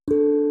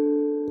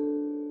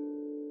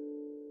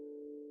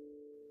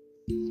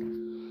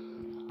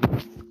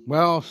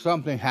Well,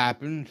 something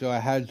happened, so I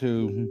had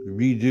to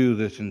redo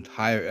this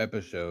entire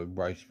episode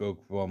where I spoke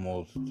for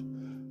almost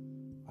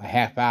a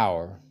half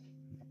hour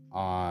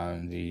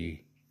on the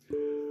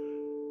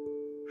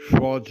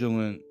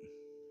fraudulent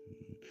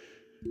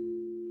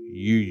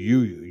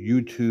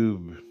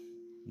YouTube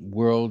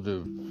world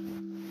of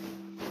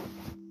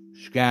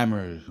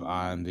scammers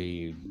on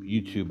the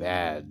YouTube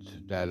ads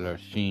that are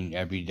seen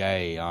every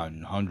day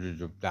on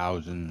hundreds of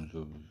thousands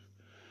of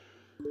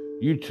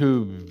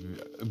YouTube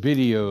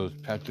videos,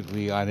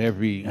 practically on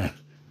every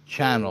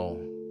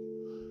channel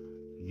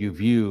you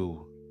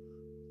view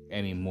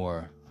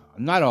anymore.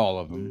 Not all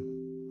of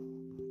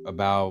them,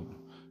 about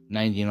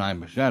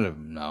 99% of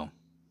them, no.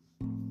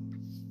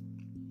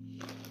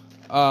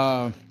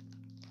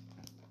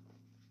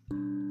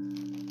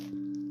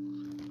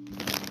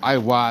 I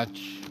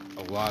watch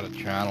a lot of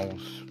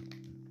channels.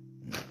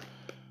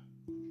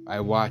 I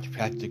watch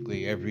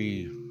practically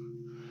every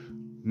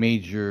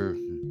major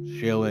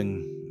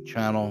sailing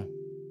channel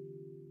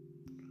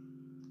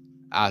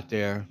out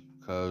there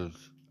because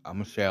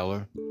I'm a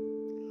sailor.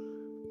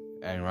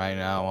 And right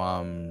now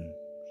I'm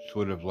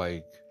sort of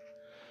like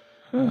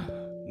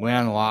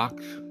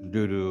landlocked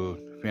due to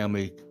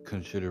family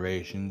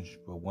considerations.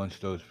 But once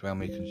those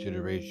family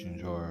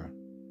considerations are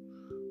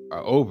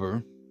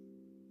over,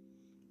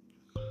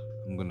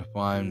 I'm gonna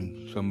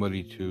find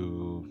somebody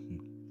to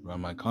run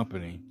my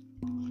company,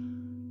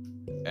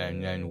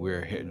 and then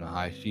we're hitting the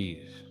high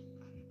seas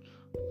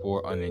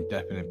for an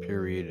indefinite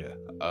period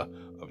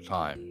of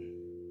time.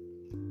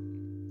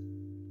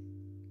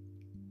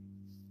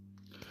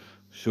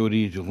 So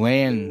these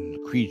land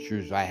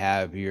creatures I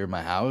have here in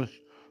my house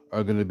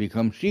are gonna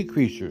become sea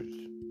creatures.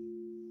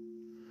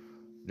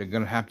 They're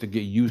gonna have to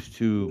get used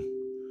to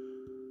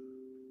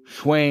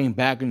swaying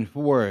back and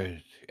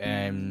forth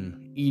and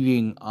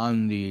eating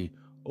on the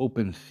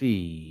open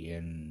sea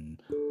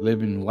and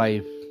living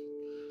life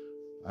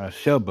on a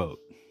sailboat.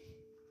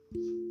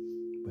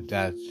 But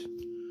that's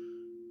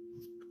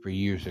for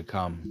years to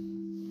come.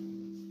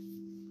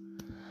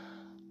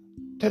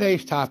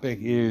 Today's topic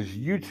is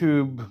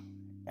YouTube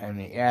and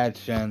the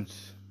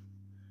AdSense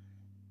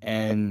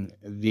and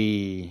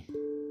the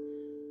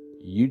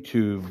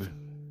YouTube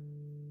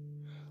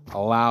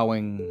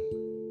allowing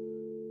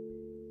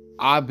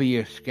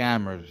obvious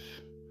scammers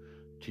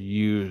to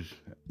use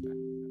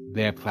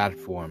their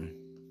platform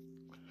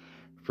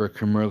for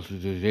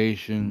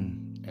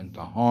commercialization and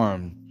to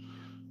harm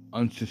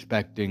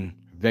unsuspecting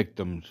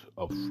victims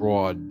of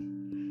fraud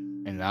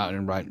and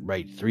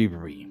outright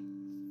thievery.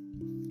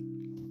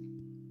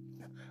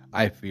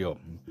 I feel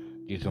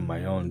these are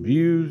my own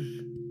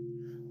views.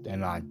 They're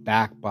not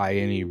backed by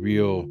any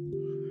real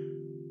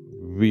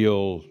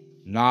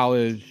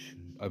knowledge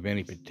of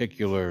any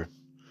particular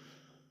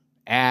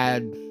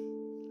ad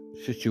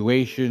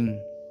situation.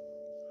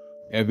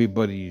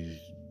 Everybody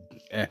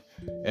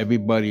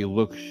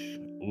looks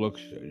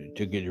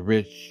to get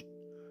rich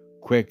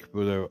quick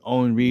for their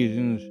own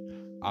reasons.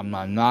 I'm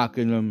not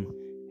knocking them.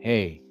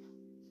 Hey,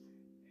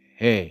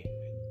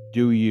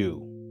 do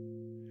you?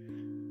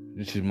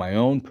 This is my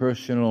own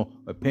personal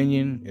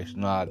opinion. It's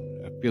not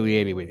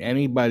affiliated with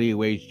anybody,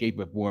 way, shape,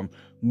 or form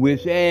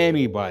with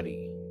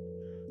anybody.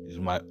 This is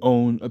my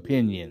own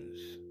opinions.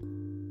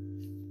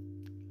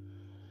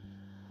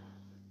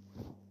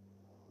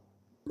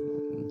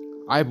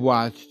 I've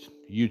watched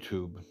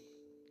YouTube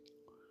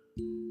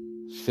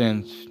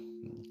since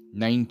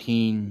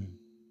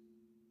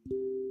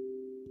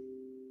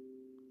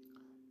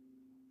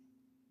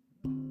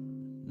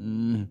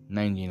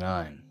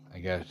 1999, I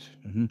guess,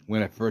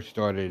 when it first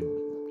started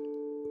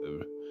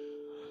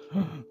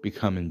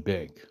becoming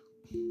big.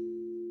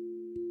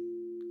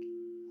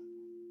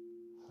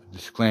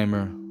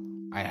 Disclaimer,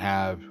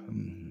 I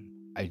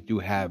do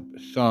have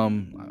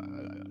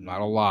some, not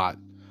a lot,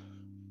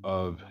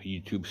 of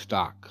YouTube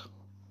stock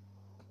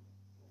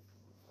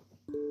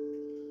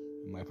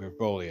in my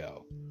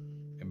portfolio.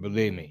 And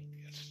believe me,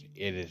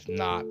 it is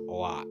not a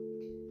lot.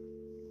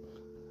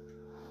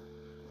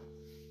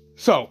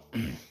 So,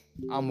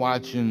 I'm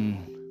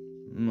watching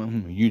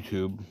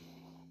YouTube,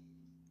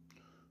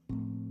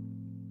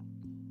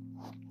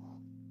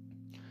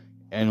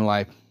 and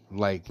like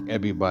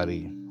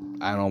everybody,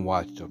 I don't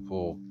watch the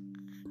full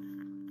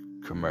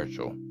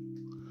commercial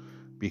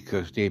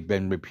because they've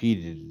been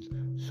repeated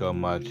so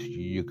much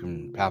you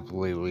can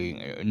probably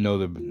know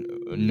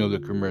the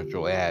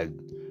commercial ad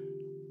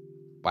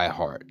by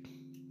heart.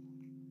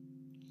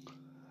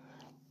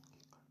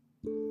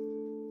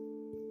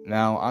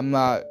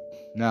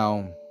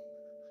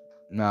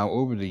 Now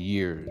over the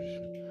years,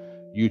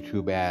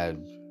 YouTube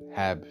ads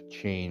have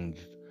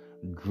changed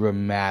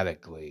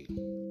dramatically.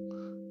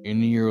 In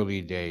the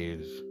early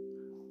days,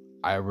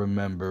 I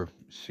remember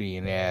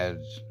seeing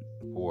ads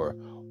for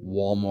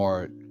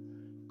Walmart,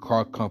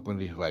 car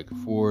companies like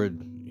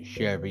Ford,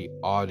 Chevy,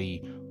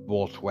 Audi,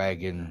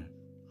 Volkswagen,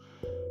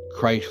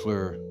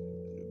 Chrysler,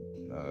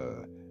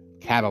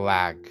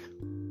 Cadillac,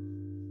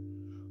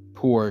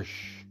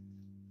 Porsche.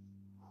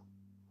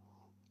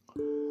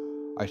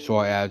 I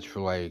saw ads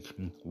for like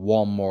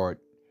Walmart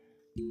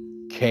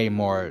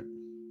Kmart,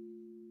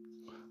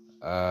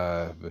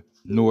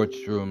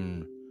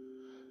 Nordstrom,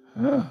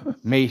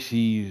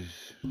 Macy's.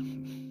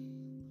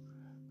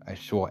 I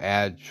saw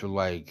ads for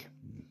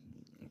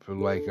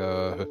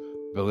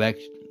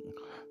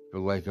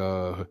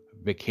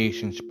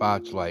vacation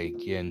spots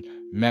like in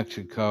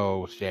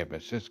Mexico, San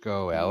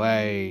Francisco,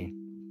 LA,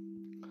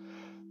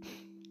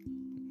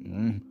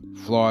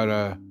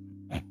 Florida,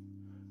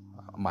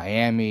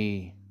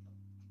 Miami,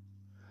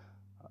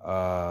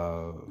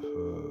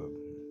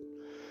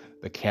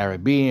 the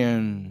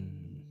Caribbean,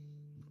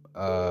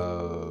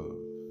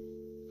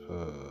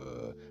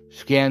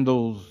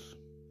 scandals.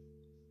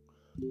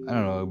 I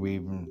don't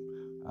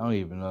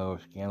even know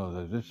if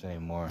scandals exist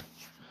anymore.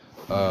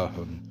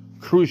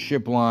 Cruise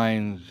ship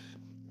lines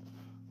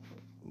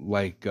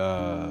like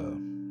Cunard,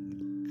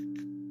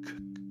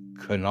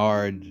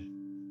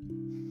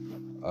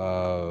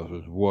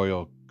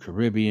 Royal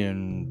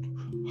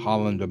Caribbean,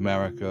 Holland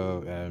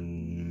America,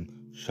 and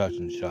such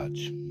and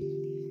such.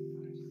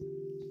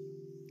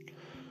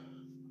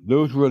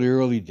 Those were the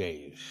early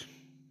days.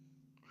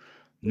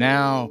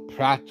 Now,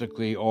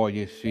 practically all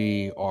you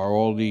see are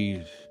all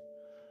these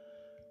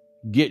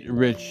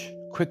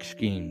get-rich-quick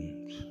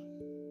schemes.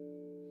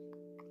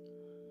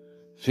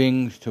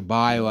 Things to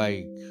buy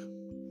like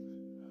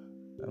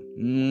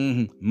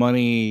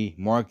money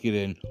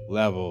marketing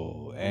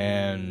level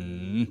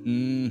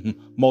and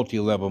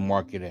multi-level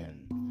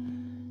marketing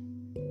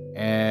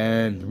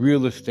and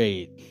real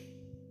estate.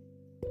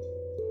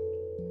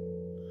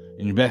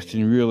 Invest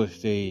in real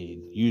estate.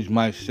 Use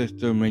my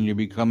system and you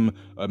become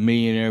a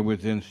millionaire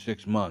within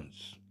 6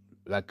 months.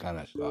 That kind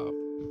of stuff.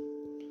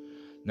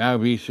 Now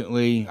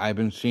recently, I've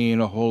been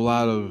seeing a whole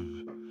lot of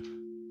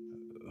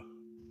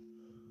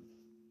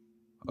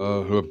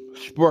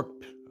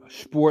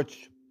sports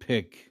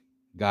pick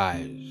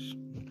guys,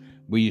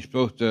 where you're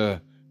supposed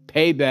to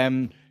pay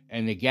them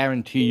and they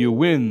guarantee you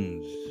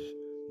wins,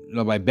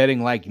 by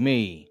betting like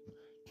me.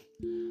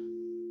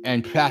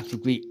 And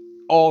practically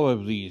all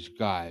of these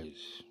guys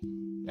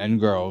and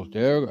girls,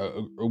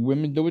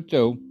 women do it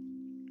too,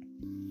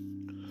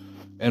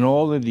 and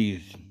all of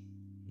these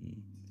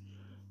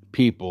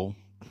people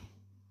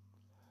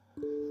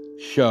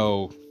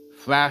show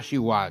flashy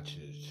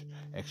watches,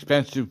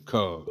 expensive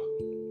clothes,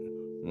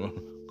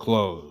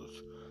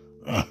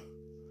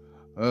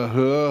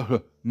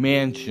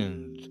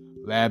 mansions,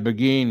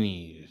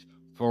 Lamborghinis,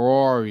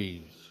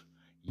 Ferraris,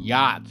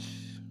 yachts,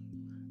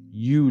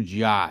 huge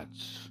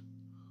yachts,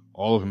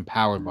 all of them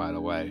powered, by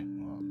the way.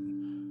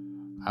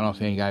 I don't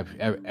think I've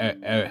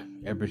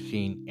ever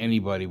seen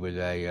anybody with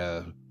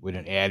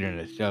an ad in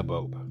a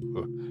sailboat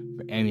for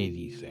any of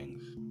these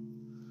things.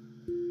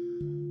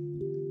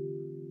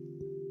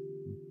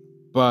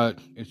 But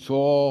it's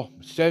all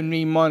send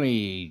me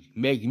money,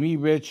 make me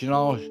rich, and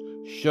I'll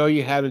show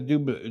you how to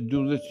do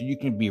this so you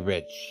can be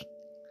rich.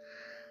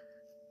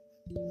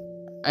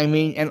 I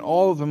mean, and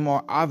all of them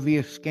are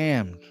obvious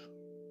scams.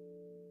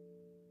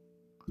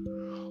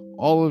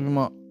 All of them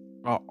are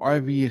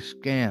obvious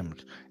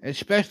scams,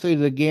 especially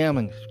the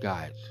gambling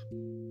guys.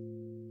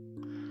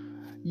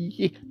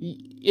 It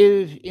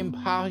is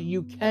impossible.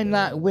 You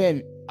cannot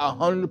win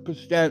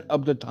 100%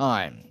 of the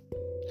time.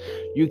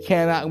 You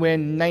cannot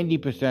win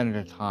 90% of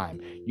the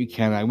time. You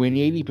cannot win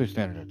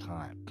 80% of the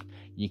time.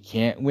 You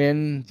can't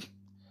win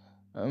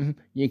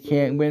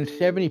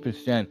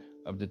 70%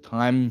 of the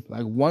time,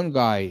 like one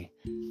guy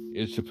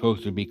is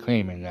supposed to be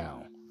claiming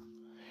now.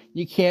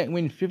 You can't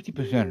win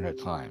 50% of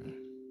the time.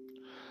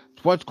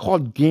 It's what's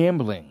called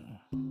gambling.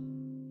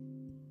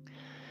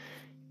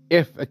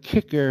 If a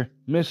kicker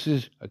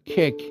misses a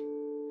kick,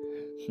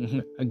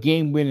 a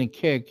game-winning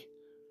kick,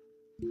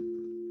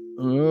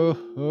 and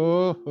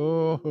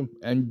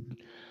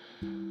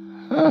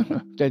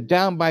they're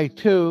down by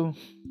 2,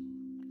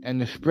 and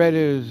the spread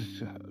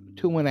is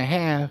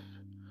 2.5,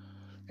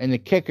 and the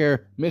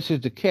kicker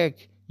misses the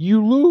kick,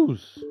 you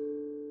lose.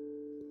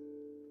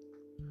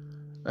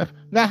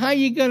 Now, how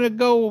you gonna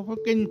go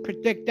fucking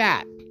predict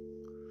that?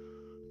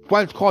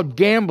 What's called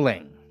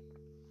gambling.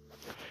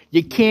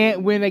 You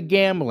can't win at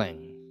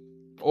gambling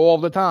all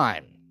the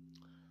time,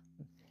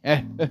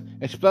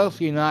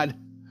 especially not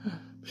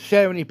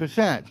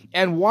 70%.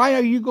 And why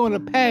are you going to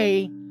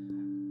pay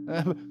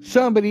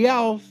somebody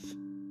else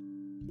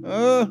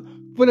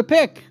for the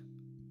pick?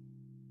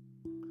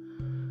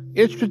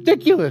 It's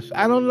ridiculous.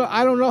 I don't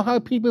know how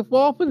people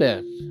fall for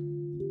this.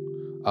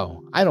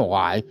 Oh, I know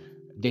why.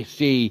 They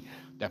see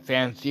the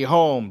fancy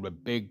home, the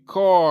big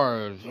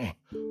cars,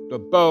 the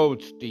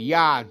boats, the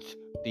yachts,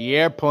 the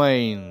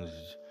airplanes,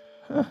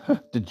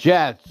 the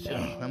jets,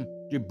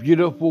 the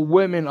beautiful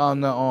women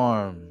on the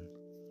arm,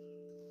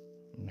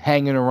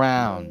 hanging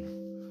around.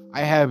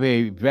 I have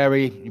a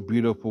very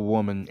beautiful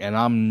woman, and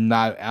I'm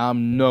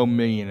no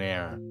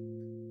millionaire.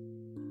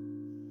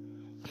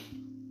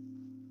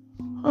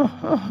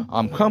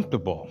 I'm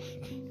comfortable.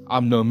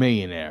 I'm no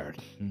millionaire.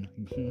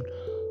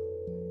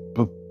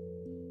 But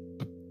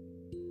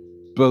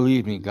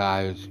believe me,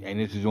 guys, and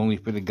this is only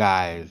for the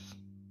guys,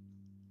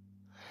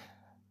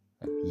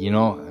 you're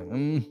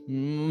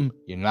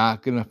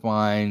not gonna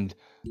find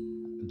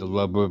the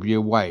love of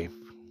your life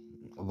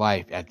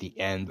at the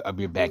end of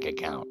your bank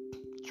account.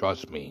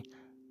 Trust me.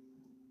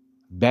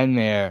 Been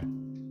there,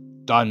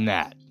 done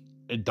that.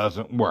 It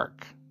doesn't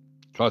work.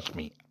 Trust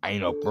me, I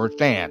know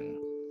firsthand.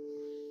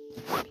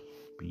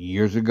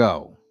 Years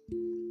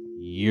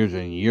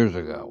and years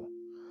ago,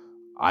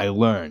 I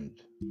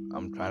learned.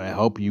 I'm trying to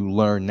help you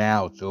learn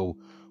now so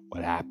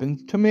what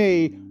happens to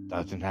me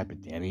doesn't happen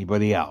to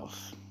anybody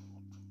else.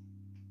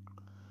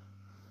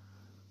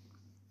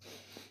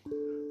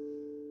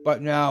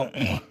 But now,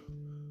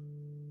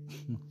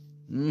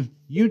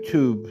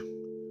 YouTube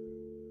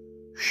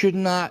should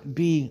not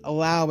be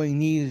allowing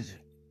these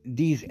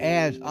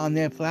ads on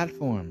their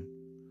platform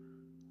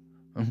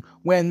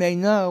when they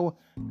know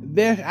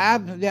they're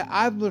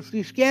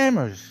obviously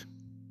scammers.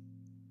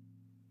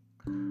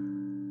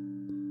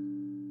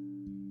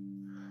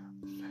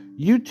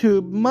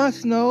 YouTube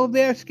must know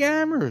they're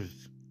scammers.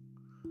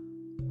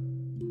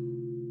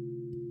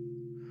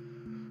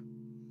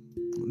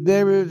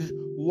 There is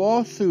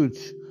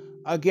lawsuits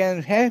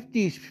against half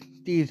these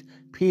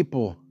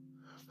people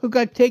who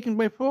got taken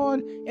by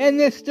fraud, and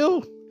they're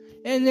still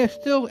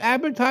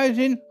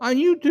advertising on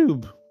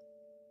YouTube.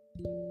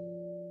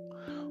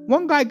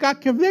 One guy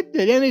got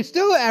convicted, and he's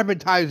still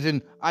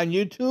advertising on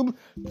YouTube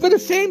for the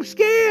same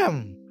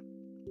scam.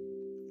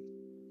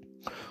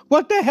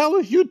 What the hell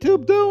is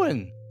YouTube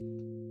doing?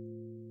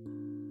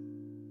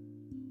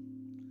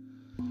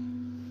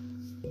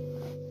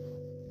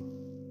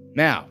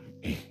 Now,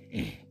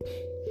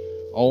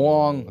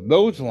 along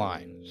those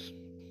lines,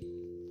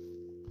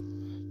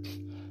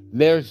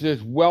 there's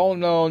this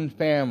well-known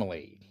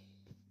family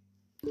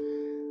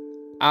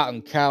out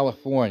in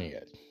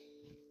California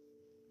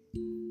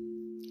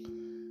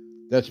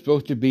that's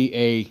supposed to be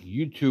a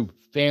YouTube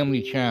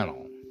family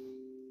channel.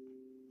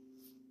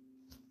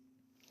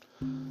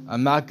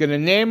 I'm not going to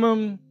name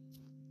them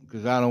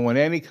because I don't want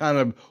any kind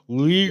of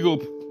legal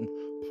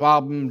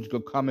problems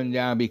coming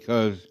down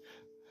because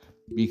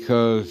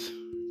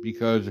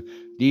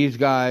these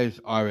guys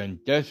are in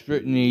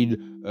desperate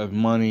need of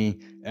money,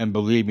 and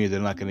believe me, they're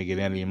not going to get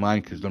any of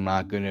mine because I'm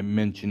not going to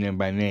mention them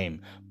by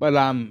name. But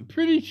I'm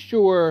pretty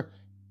sure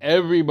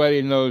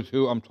everybody knows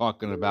who I'm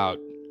talking about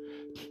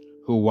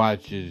who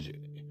watches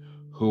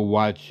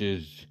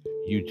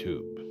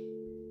YouTube.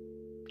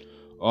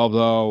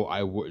 Although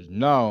I wouldn't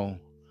know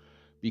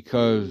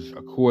because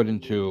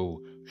according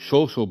to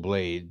Social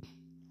Blade,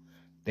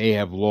 they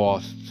have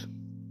lost,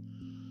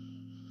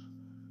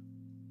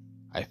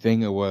 I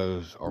think it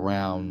was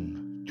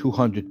around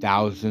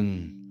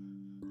 200,000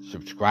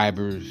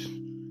 subscribers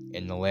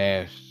in the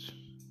last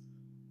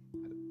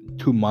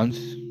 2 months,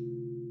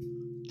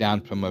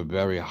 down from a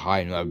very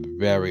high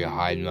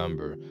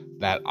number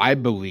that I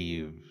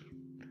believe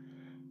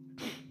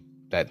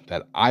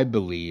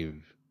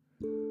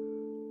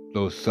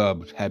those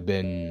subs have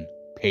been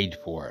paid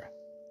for.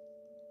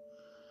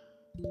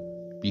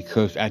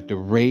 Because at the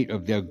rate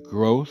of their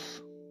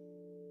growth,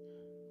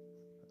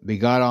 they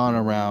got on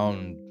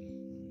around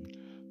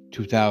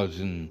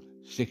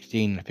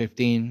 2016,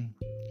 15.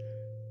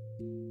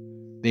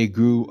 They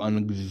grew an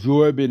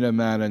exorbitant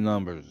amount of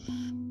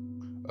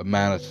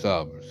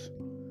subs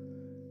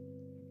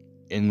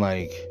in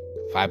like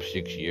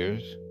 5-6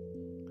 years.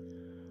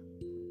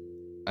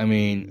 I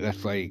mean,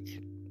 that's like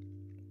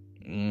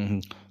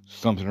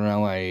something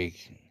around like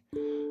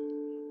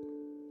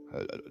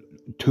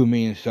 2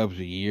 million subs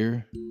a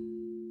year.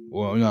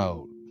 Well,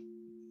 no,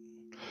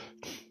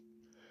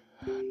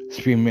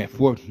 3 to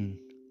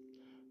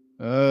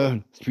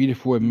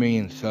 4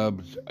 million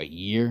subs a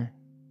year.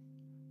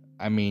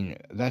 I mean,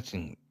 that's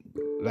insane.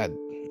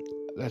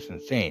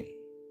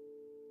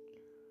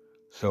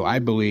 So I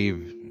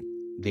believe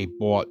they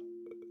bought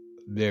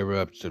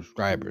their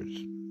subscribers.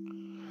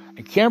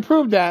 I can't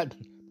prove that,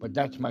 but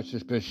that's my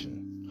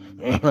suspicion.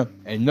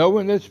 And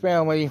knowing this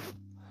family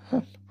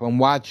from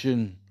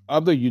watching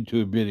other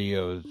YouTube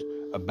videos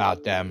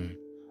about them,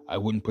 I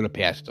wouldn't put it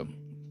past them.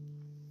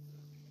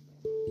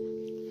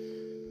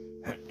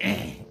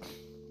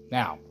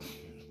 Now,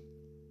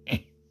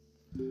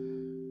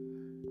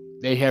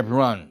 they have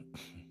run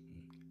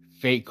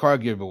fake car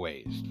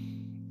giveaways.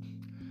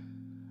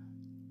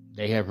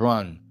 They have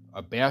run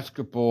a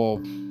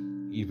basketball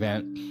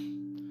event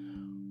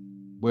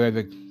where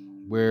the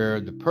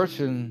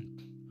person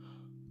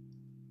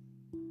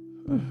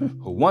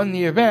who won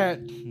the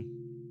event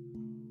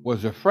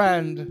was a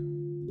friend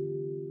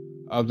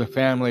of the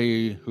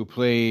family who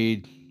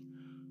played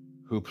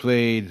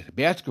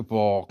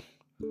basketball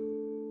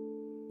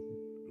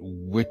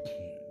with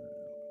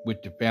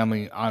the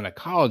family on a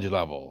college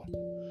level,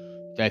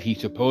 that he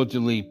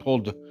supposedly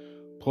pulled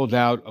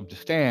out of the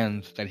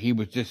stands, that he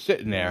was just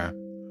sitting there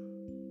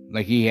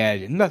like he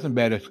had nothing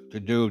better to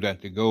do than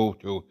to go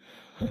to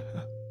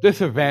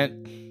this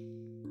event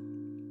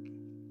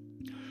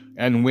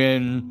and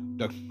win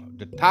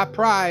the top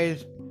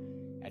prize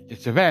at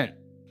this event.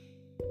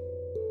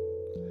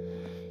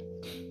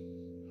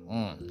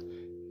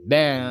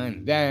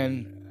 Then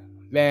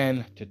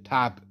to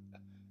top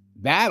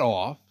that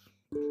off,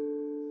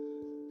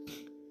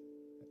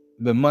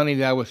 the money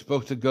that was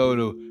supposed to go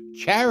to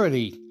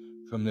charity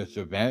from this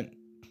event,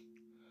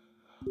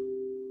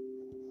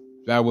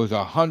 that was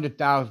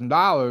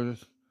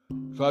 $100,000,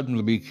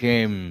 suddenly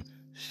became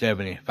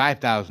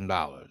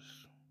 $75,000.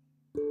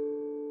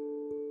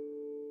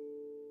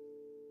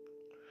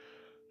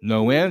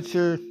 No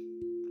answer,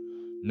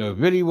 no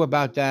video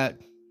about that,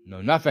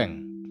 no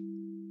nothing.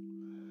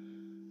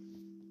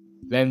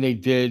 Then they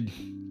did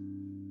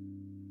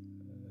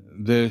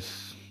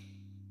this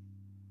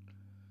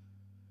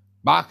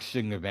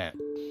boxing event.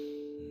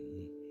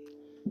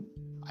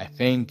 I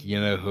think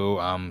you know who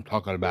I'm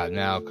talking about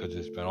now because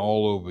it's been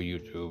all over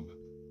YouTube.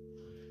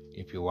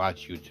 If you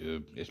watch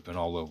YouTube, it's been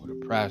all over the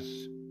press.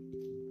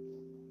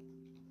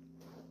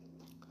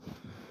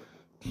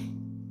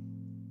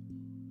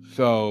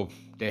 So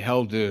they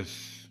held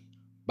this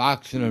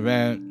boxing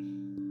event.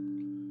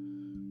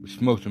 It was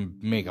supposed to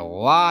make a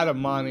lot of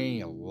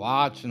money,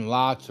 lots and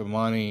lots of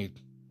money.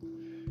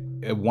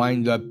 It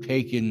wound up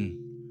taking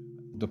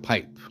the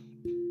pipe.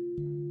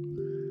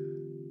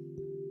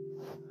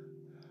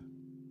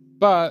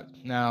 But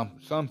now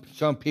some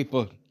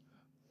people,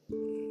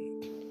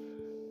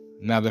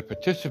 now the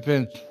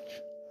participants,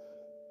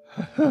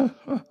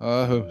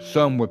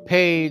 some were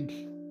paid,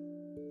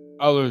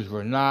 others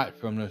were not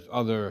from this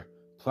other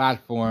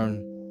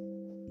platform.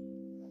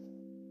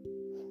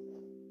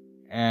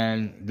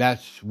 And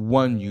that's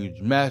one huge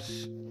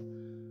mess.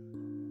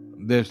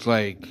 There's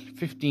like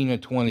 15 or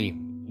 20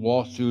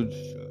 lawsuits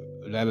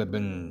that have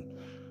been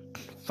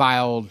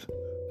filed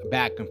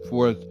back and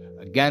forth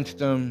against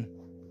them.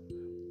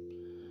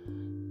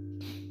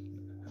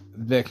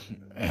 The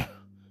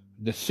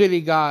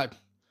city got,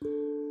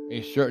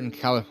 a certain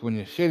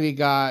California city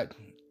got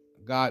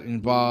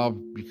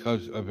involved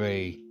because of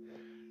a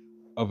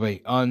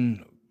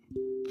unpermitted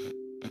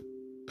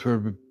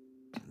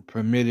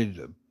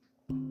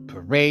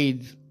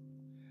parade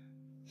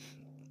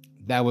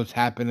that was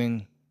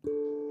happening.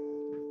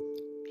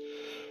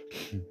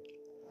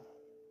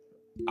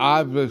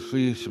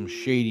 Obviously, some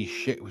shady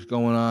shit was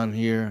going on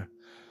here.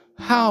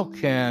 How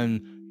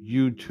can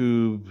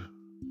YouTube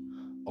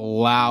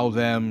allow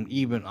them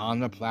even on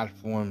the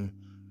platform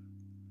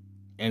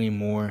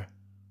anymore,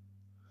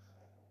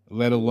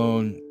 let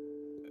alone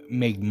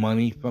make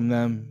money from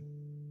them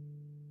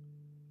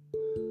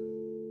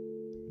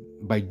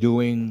by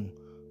doing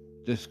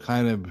this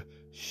kind of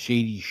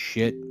shady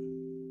shit?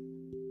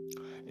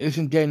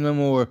 Isn't there no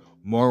more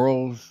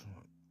morals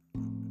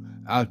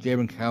out there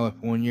in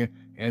California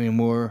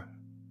anymore?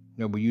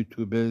 You know what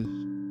YouTube is?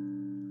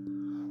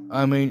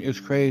 I mean, it's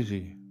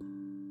crazy.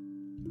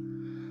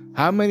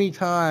 How many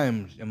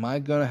times am I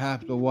gonna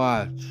have to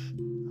watch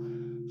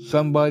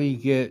somebody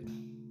get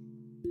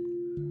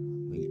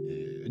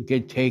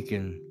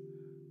taken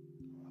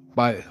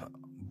by a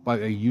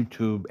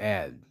YouTube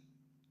ad?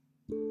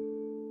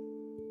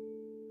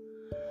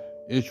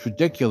 It's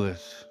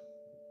ridiculous.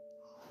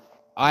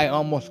 I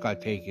almost got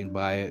taken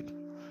by it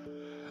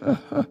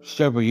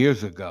several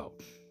years ago.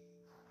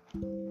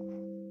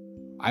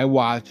 I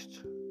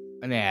watched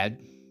an ad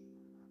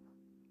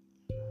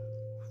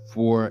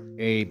for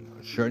a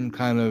certain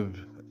kind of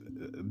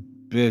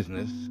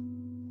business.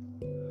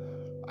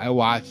 I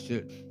watched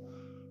it.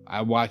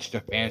 I watched the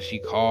fancy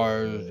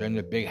cars and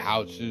the big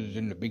houses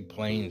and the big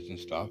planes and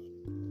stuff.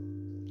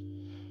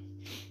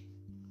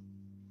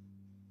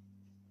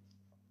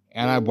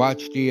 And I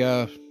watched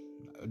the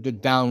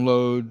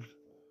download.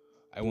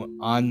 I went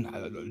on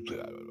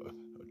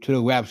to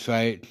the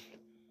website.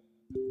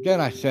 Then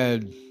I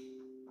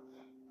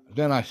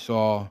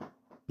saw,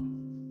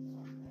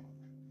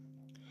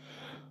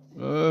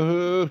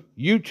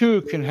 you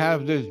too can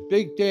have this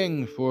big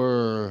thing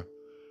for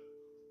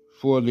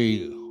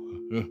the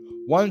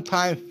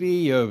one-time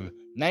fee of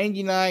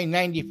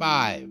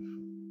 $99.95.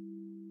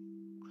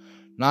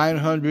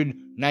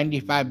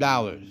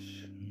 $995.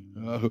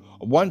 A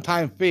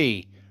one-time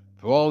fee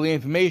for all the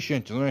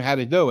information to learn how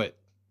to do it.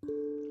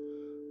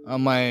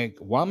 I'm like,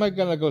 why am I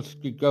gonna go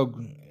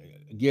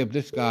give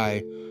this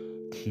guy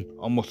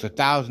almost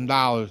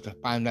 $1,000 to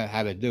find out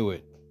how to do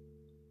it?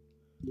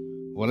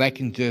 Well, I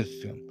can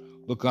just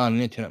look on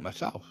the internet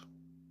myself.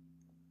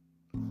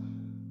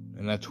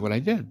 And that's what I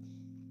did.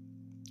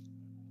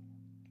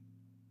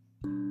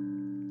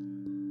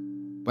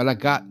 But I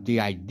got the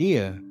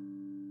idea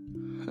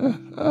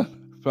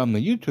from the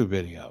YouTube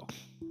video.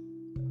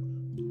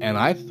 And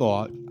I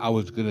thought I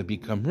was going to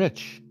become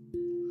rich.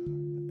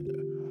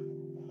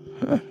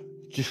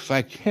 Just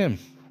like him.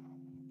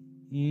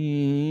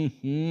 In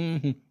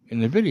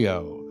the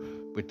video.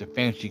 With the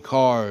fancy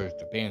cars,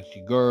 the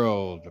fancy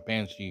girls, the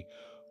fancy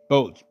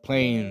boats,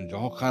 planes,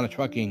 all kind of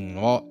trucking,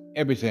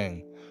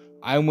 everything.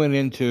 I went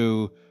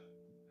into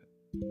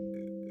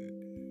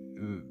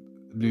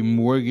the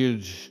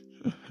mortgage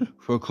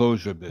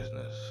foreclosure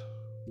business.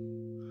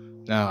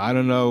 Now, I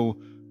don't know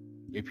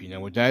if you know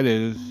what that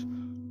is.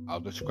 I'll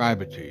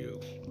describe it to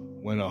you.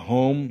 When a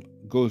home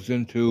goes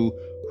into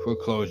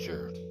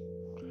foreclosure,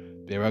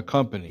 there are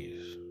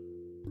companies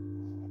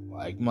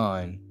like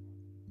mine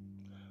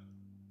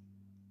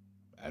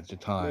at the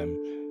time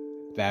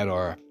that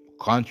are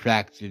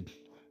contracted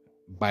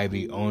by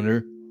the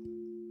owner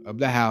of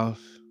the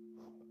house,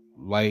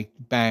 like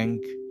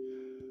bank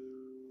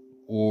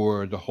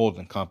or the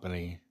holding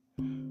company,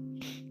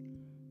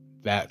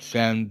 that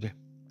send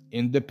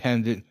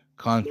independent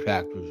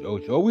contractors. Oh,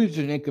 it's always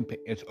an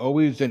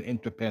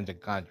independent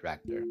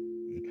contractor,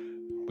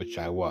 which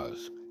I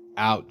was,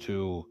 out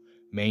to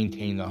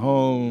maintain the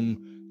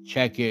home,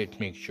 check it,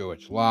 make sure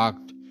it's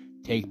locked,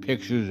 take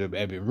pictures of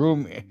every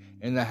room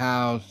in the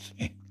house.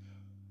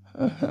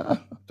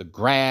 The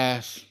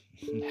grass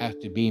has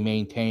to be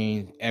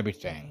maintained,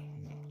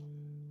 everything.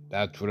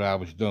 That's what I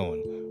was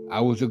doing.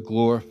 I was a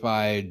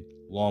glorified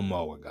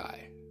lawnmower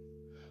guy.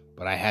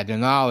 But I had the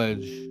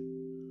knowledge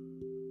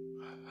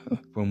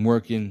from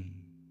working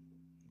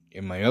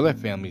in my other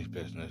family's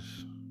business.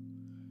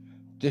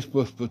 This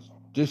was supposed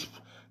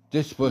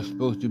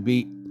to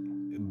be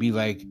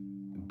like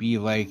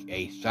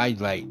a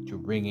sidelight to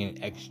bring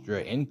in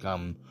extra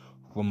income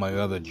from my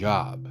other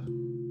job,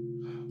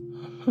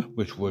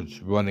 which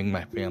was running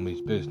my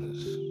family's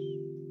business.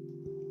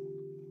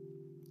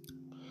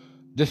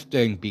 This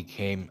thing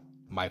became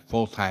my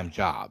full-time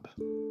job.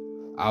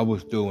 I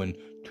was doing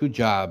 2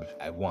 jobs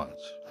at once.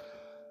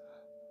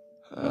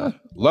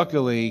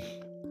 Luckily,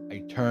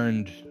 I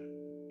turned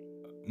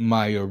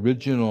my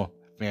original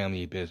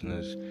family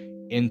business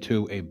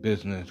into a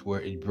business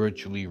where it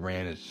virtually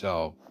ran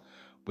itself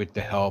with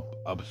the help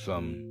of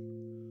some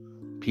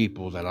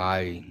people that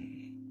I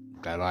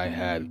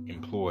had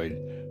employed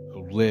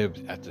who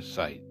lived at the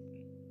site.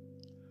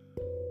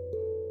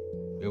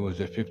 It was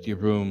a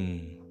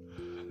 50-room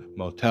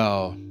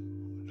motel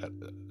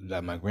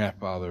that my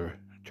grandfather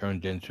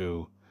turned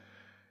into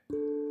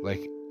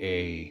like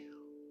a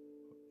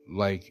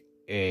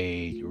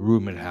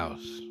rooming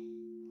house.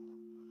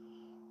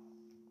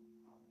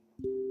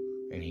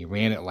 And he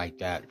ran it like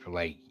that for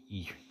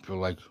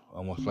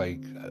almost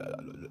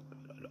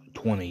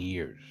 20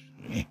 years.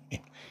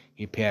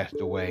 He passed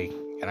away,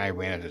 and I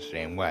ran it the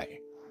same way.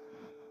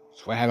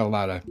 So I had a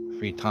lot of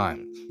free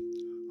time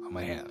on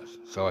my hands.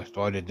 So I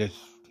started this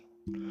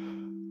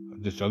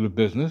other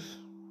business,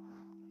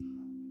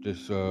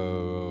 this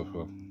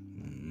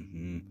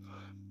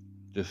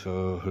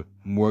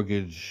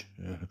mortgage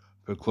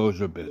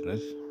foreclosure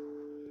business,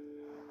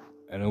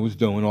 and it was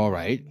doing all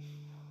right.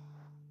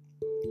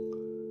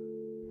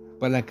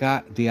 But I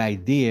got the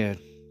idea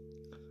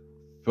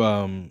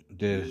from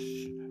this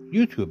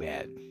YouTube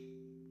ad,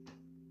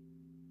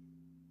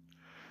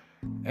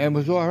 and it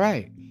was all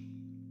right.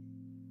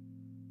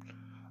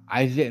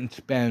 I didn't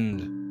spend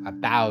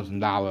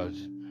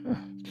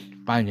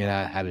 $1,000 finding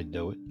out how to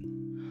do it.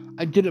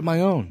 I did it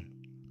my own.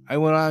 I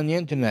went on the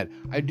internet.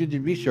 I did the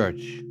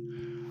research.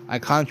 I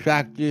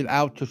contracted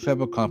out to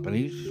several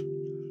companies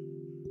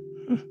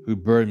who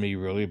burned me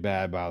really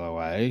bad, by the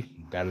way.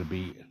 That'll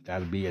be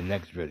a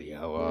next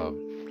video of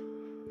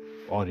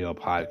audio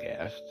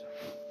podcast.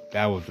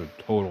 That was a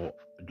total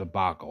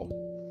debacle.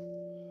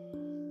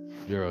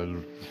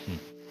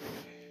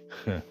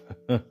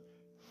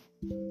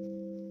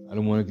 I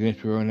don't want to get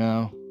into it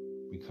now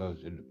because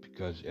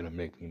it'll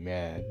make me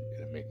mad.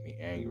 It'll make me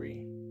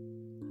angry.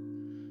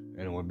 And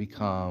it will be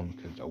calm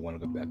because I want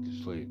to go back to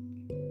sleep.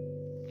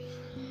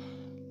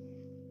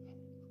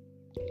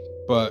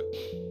 But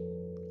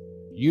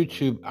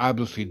YouTube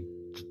obviously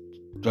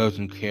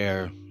doesn't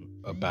care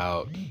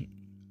about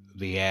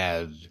the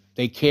ads.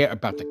 They care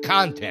about the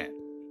content,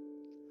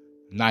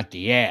 not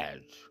the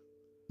ads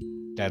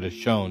that is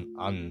shown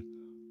on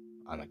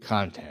the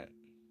content.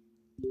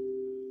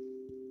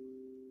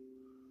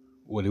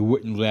 Well, they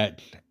wouldn't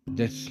let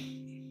this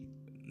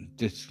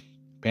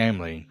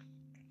family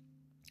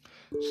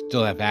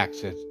still have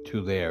access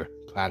to their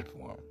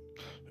platform.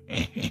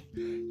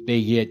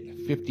 They get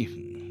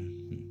 50.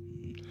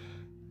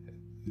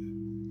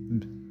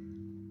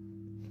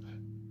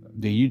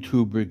 The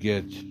YouTuber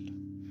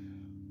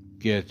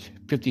gets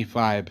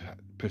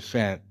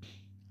 55%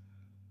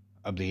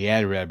 of the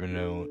ad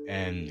revenue,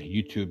 and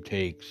YouTube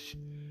takes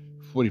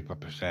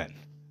 45%.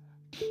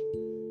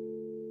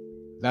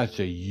 That's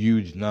a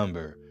huge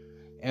number.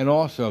 And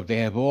also, they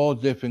have all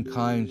different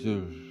kinds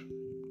of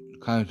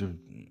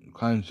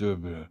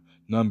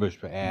numbers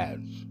for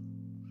ads.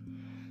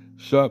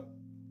 So,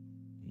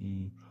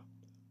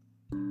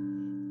 and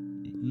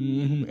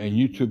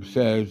YouTube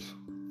says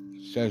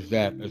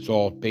that it's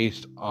all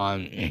based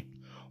on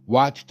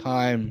watch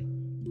time,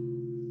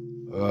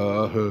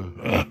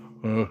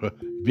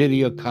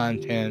 video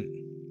content,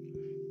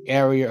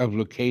 area of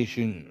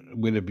location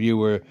where the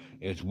viewer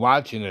is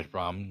watching it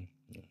from.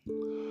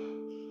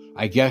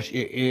 I guess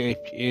if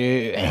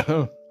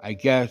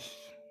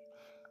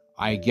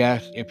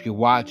you're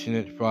watching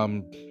it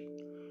from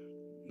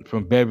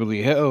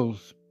Beverly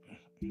Hills,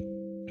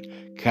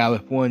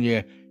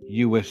 California,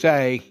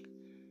 USA,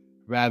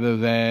 rather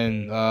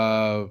than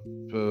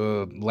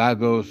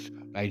Lagos,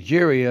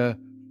 Nigeria,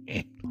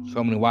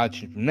 someone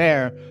watching from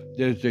there,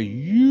 there's a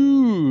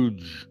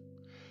huge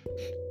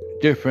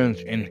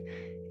difference in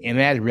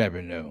ad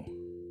revenue.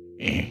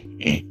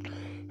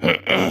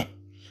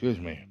 Excuse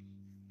me.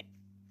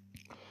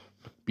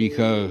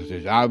 because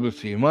there's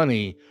obviously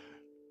money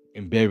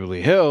in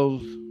Beverly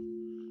Hills,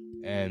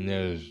 and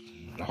there's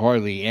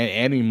hardly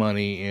any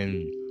money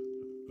in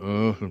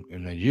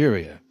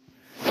Nigeria.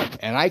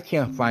 And I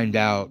can't find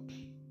out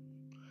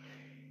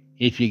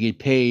if you get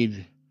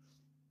paid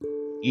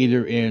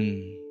either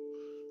in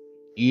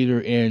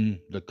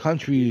the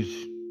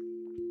country's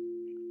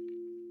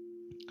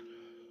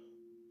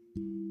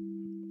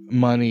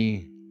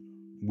money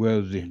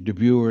where the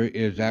viewer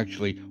is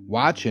actually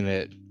watching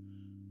it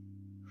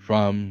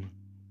from,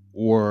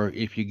 or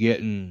if you're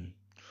getting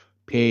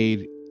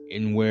paid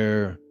in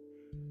where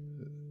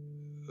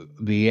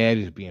the ad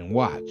is being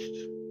watched.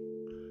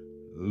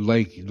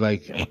 Like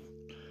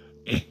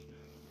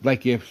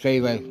if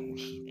say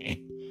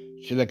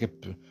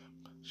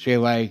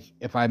like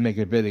if I make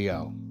a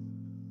video,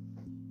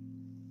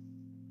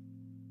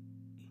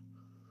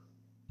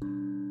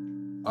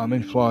 I'm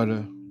in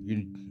Florida,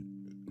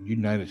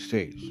 United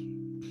States,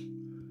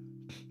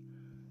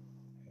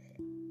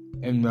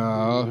 and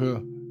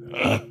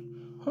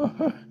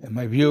and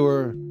my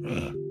viewer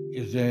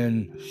is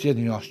in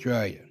Sydney,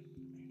 Australia.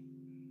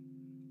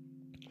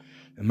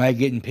 Am I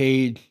getting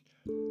paid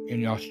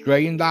in the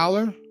Australian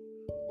dollar,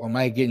 or am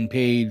I getting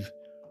paid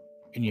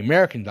in the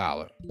American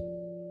dollar?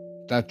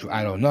 That's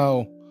I don't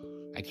know.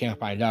 I can't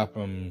find out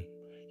from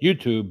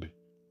YouTube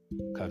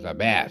because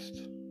I've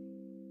asked.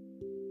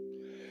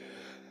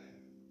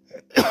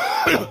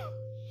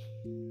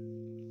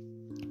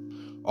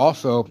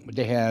 Also,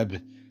 they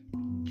have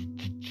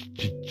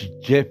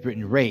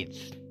different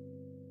rates.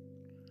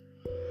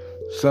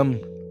 Some,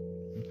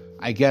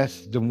 I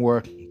guess, the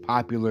more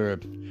popular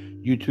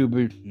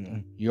YouTuber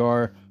you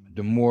are,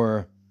 the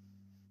more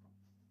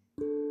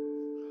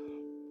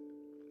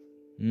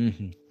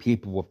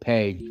people will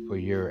pay for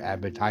your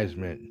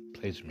advertisement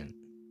placement.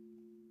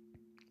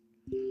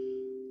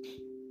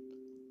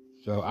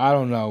 So I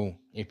don't know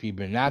if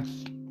even that's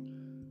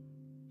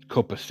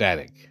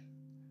copacetic.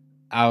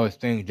 I always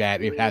think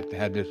that it has to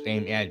have the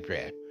same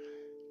address,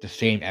 the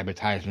same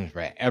advertisements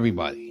for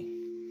everybody.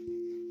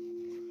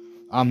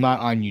 I'm not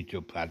on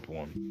YouTube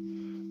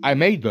platform. I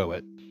may do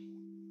it,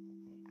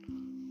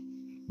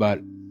 but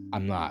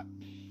I'm not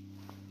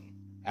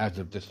as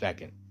of the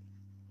second.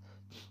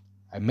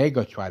 I may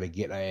go try to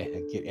get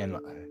in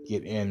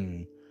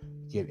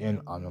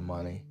on the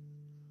money.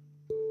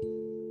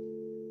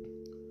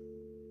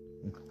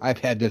 I've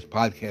had this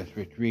podcast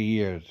for 3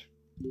 years,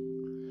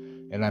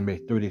 and I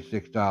made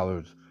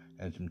 $36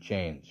 and some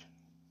change.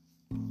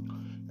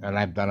 And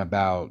I've done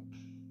about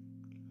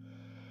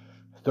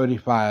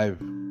 35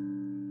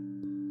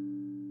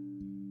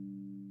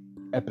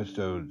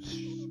 episodes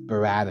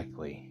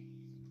sporadically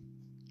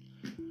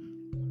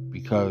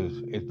because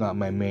it's not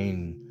my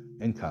main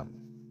income.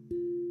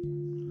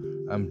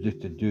 I'm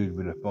just a dude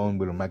with a phone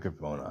with a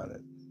microphone on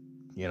it,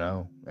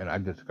 and I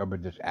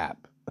discovered this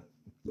app.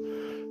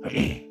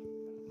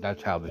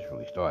 That's how this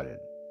really started.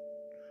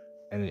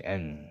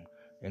 And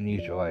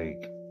these are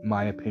like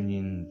my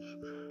opinions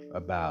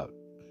about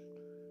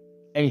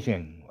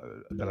anything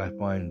that I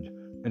find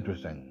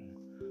interesting.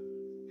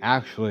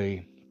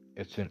 Actually,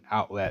 it's an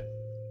outlet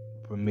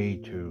for me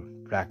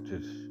to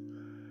practice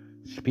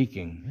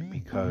speaking,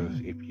 because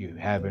if you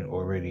haven't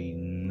already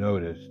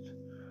noticed,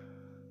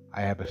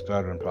 I have a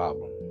stuttering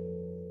problem.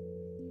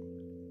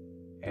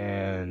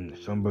 And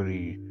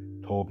somebody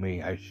told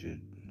me I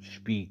should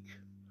speak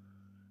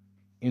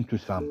into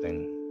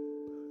something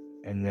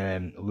and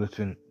then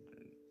listen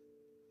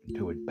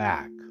to it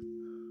back.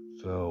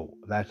 So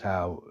that's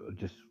how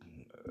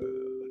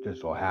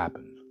this all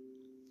happened.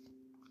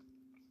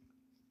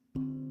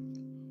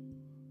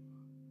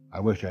 I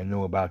wish I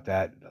knew about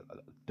that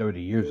 30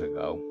 years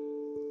ago.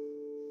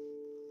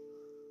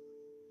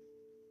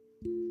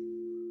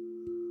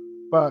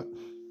 But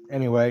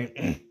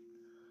anyway,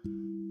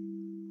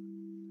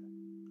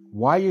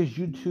 why is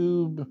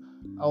YouTube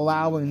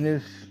allowing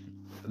this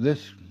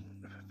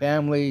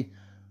family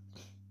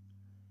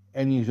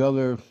and these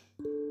other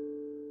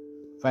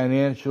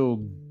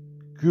financial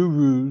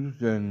gurus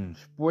and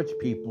sports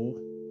people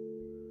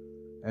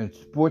and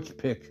sports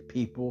pick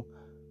people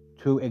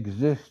to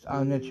exist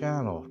on the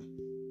channel?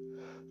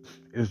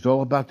 Is it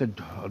all about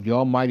the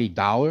almighty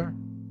dollar?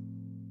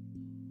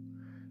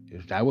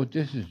 Is that what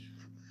this is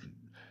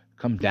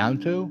come down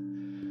to?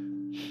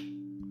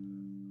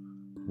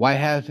 Why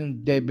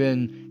hasn't there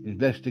been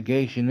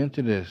investigation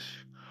into this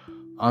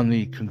on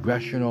the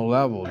congressional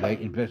level? They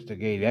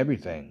investigate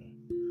everything.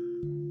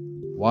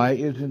 Why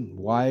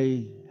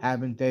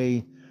haven't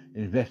they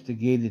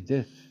investigated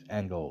this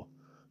angle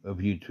of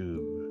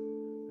YouTube?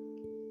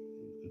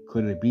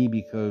 Could it be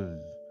because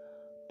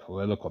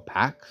political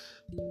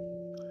PACs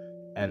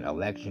and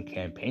election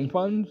campaign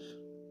funds?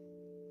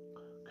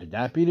 Could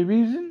that be the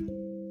reason?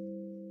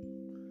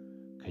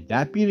 Could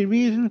that be the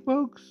reason,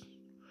 folks?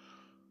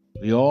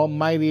 The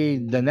almighty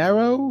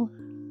dinero?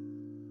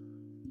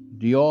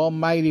 The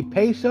almighty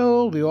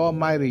peso? The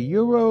almighty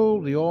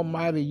euro? The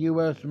almighty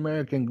U.S.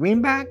 American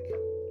greenback?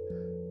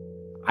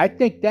 I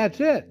think that's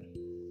it.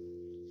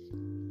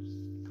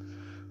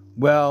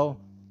 Well,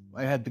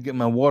 I had to get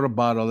my water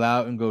bottle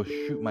out and go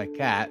shoot my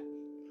cat.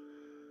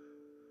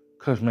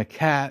 Because my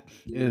cat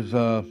is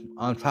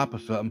on top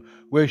of something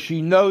where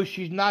she knows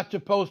she's not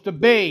supposed to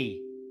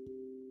be.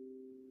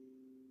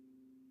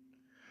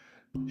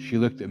 She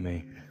looked at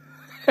me.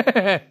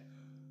 I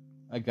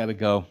gotta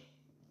go.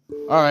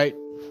 All right.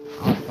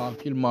 I'll talk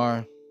to you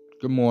tomorrow.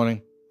 Good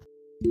morning.